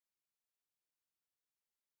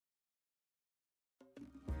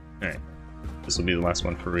Alright. This will be the last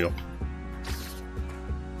one for real.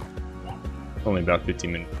 Only about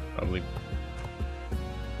 15 minutes, probably.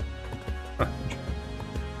 Huh.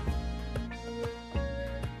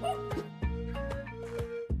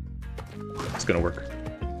 It's gonna work.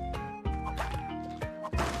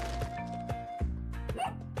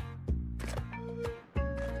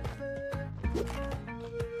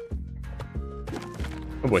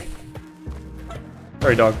 Oh boy.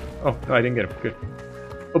 Sorry, dog. Oh, no, I didn't get him. Good.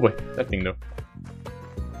 Oh boy, that thing though.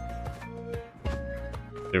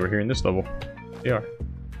 They were here in this level. They are.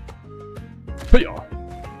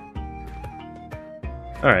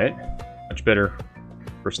 Alright. Much better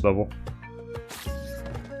first level.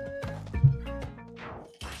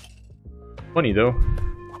 Funny though.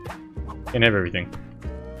 Can't have everything.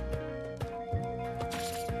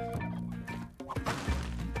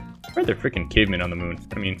 Why are there freaking cavemen on the moon?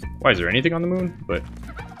 I mean, why is there anything on the moon? But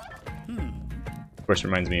of course,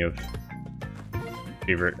 reminds me of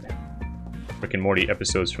favorite Rick and Morty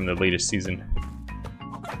episodes from the latest season.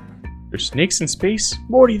 There's snakes in space?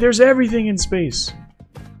 Morty, there's everything in space!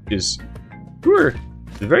 Is sure,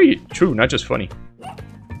 it's very true, not just funny.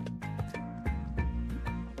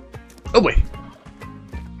 Oh boy!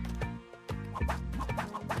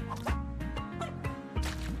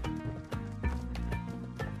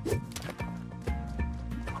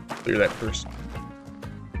 Clear that first.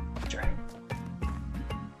 Try.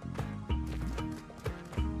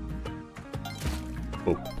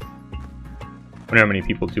 Oh. Wonder how many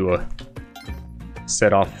people do a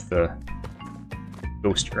set off the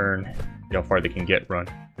ghost urn, see how far they can get run.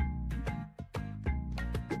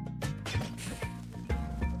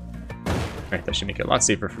 Alright, that should make it a lot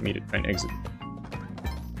safer for me to try and exit.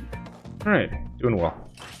 Alright, doing well.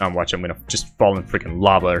 Now I'm watching, I'm gonna just fall in freaking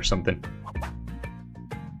lava or something.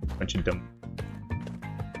 Bunch of dumb.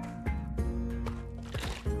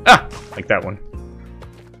 Ah! Like that one.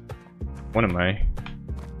 One of my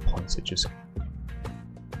points that just...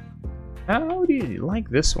 How do you like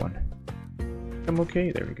this one? I'm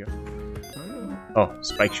okay, there we go. Oh,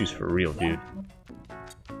 spike shoes for real, dude.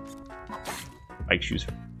 Spike shoes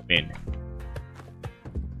for win.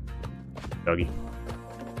 Doggy.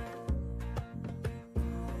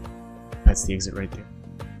 That's the exit right there.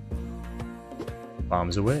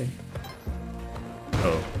 Bombs away.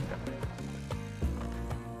 Oh.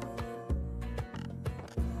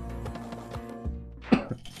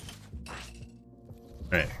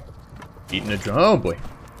 Alright. Eating a drum. Oh boy.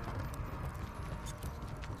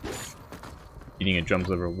 Eating a drum's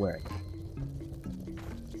liver where?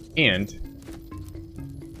 And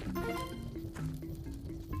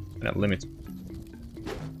that limits.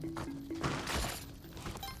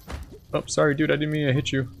 Oh, sorry, dude. I didn't mean to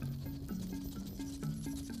hit you.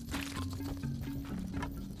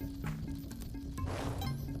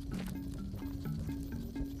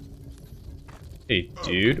 Hey,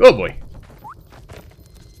 dude. Oh boy.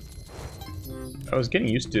 I was getting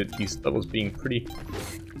used to these levels being pretty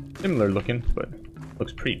similar looking, but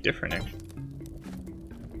looks pretty different actually.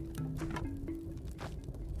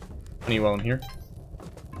 Funny while I'm here.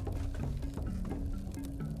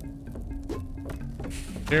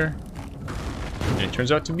 There. And it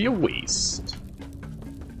turns out to be a waste.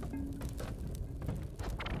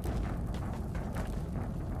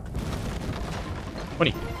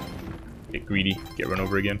 Funny. Get greedy, get run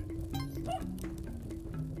over again.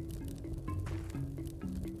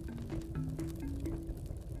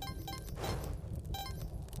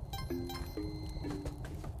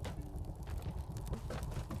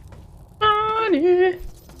 Money!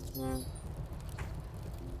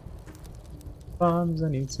 Bombs, I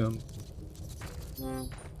need some.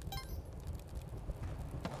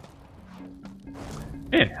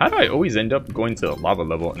 Man, how do I always end up going to the lava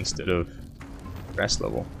level instead of grass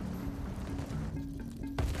level?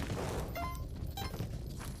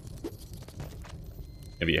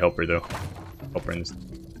 Maybe a helper though. Helper in this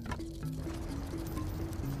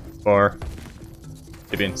bar.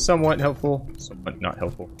 They've been somewhat helpful, somewhat not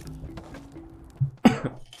helpful.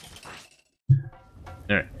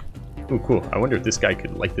 Alright. Ooh, cool. I wonder if this guy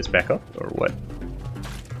could light this back up or what.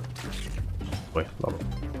 Boy, love it.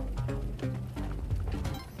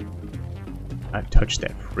 I touched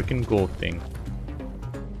that freaking gold thing.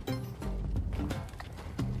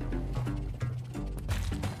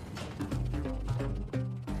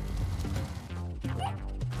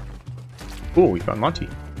 Cool, we found Monty.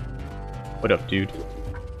 What up, dude?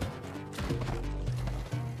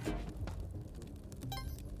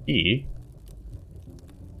 E?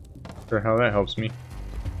 Sure how that helps me.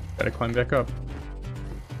 Gotta climb back up.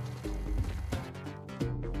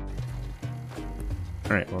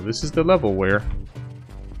 Alright, well this is the level where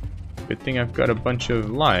Good thing I've got a bunch of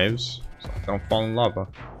lives, so I don't fall in lava.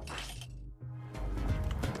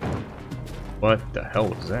 What the hell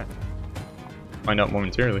was that? Find out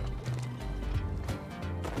momentarily.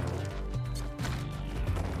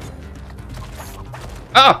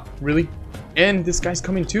 Ah! Really? And this guy's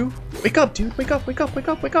coming too? Wake up, dude! Wake up, wake up, wake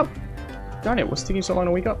up, wake up! Darn it, what's taking so long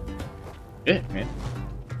to wake up? Shit, man.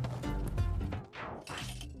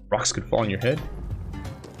 Rocks could fall on your head.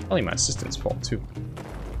 Probably my assistant's fault too.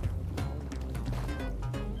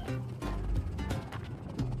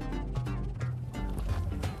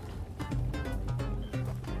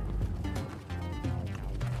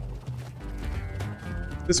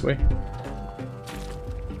 This way.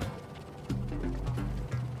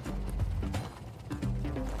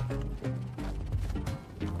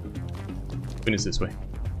 Goodness, this way.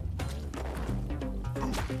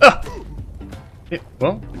 Ah! Yeah,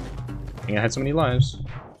 well, I think I had so many lives.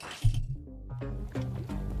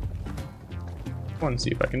 Come on,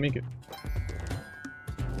 see if I can make it.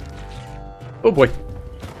 Oh boy.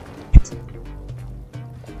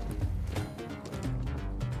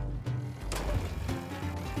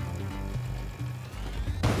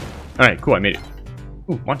 Alright, cool, I made it.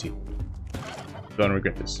 Ooh, Monty. Don't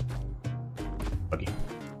regret this. Buggy.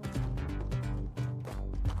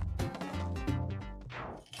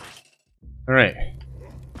 Alright.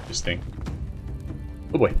 This thing.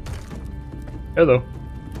 Oh boy. Hello.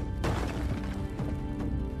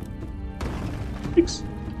 Thanks.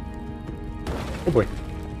 Oh boy.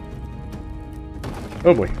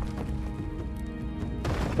 Oh boy.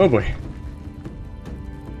 Oh boy.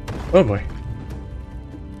 Oh boy.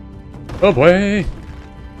 Oh boy!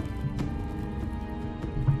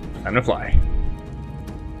 Time to fly.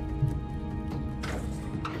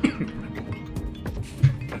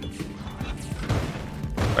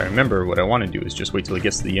 If I remember, what I want to do is just wait till it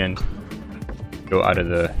gets to the end. Go out of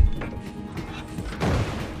the...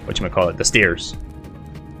 whatchamacallit, the stairs.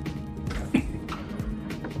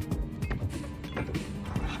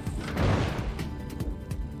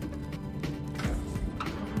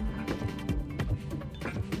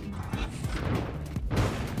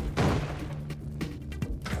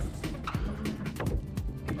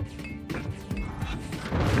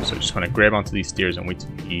 So I just want to grab onto these stairs and wait till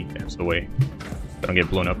he steps away. So I don't get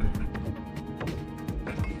blown up.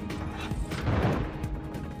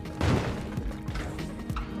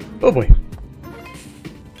 Oh boy!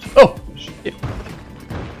 Oh! Shit.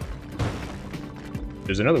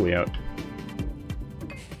 There's another way out.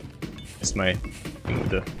 That's my thing with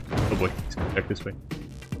the... oh boy, let's go back this way.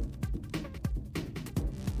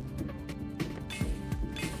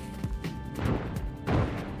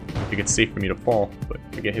 I think it's safe for me to fall, but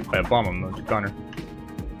if I get hit by a bomb, I'm a goner.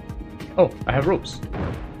 Oh, I have ropes.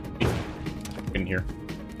 In here.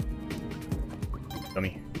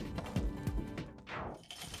 Dummy.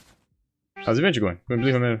 How's the adventure going? Can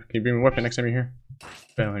you bring me a weapon next time you're here? I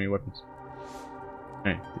don't have any weapons.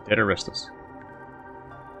 Alright, the dead are restless.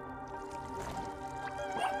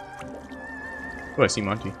 Oh, I see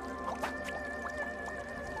Monty.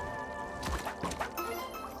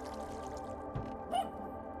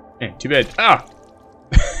 Hey, too bad. Ah!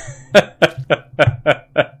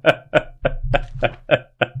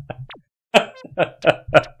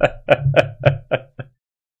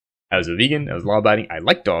 I was a vegan, I was law-abiding, I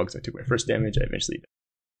like dogs, I took my first damage, I eventually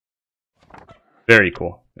died. Very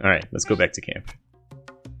cool. Alright, let's go back to camp.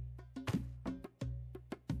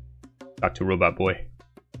 Talk to Robot Boy.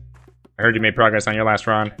 I heard you made progress on your last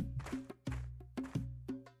run.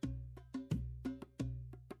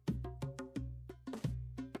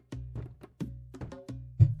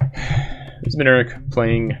 This has been Eric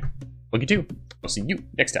playing Spelunky 2. I'll see you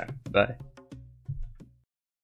next time. Bye.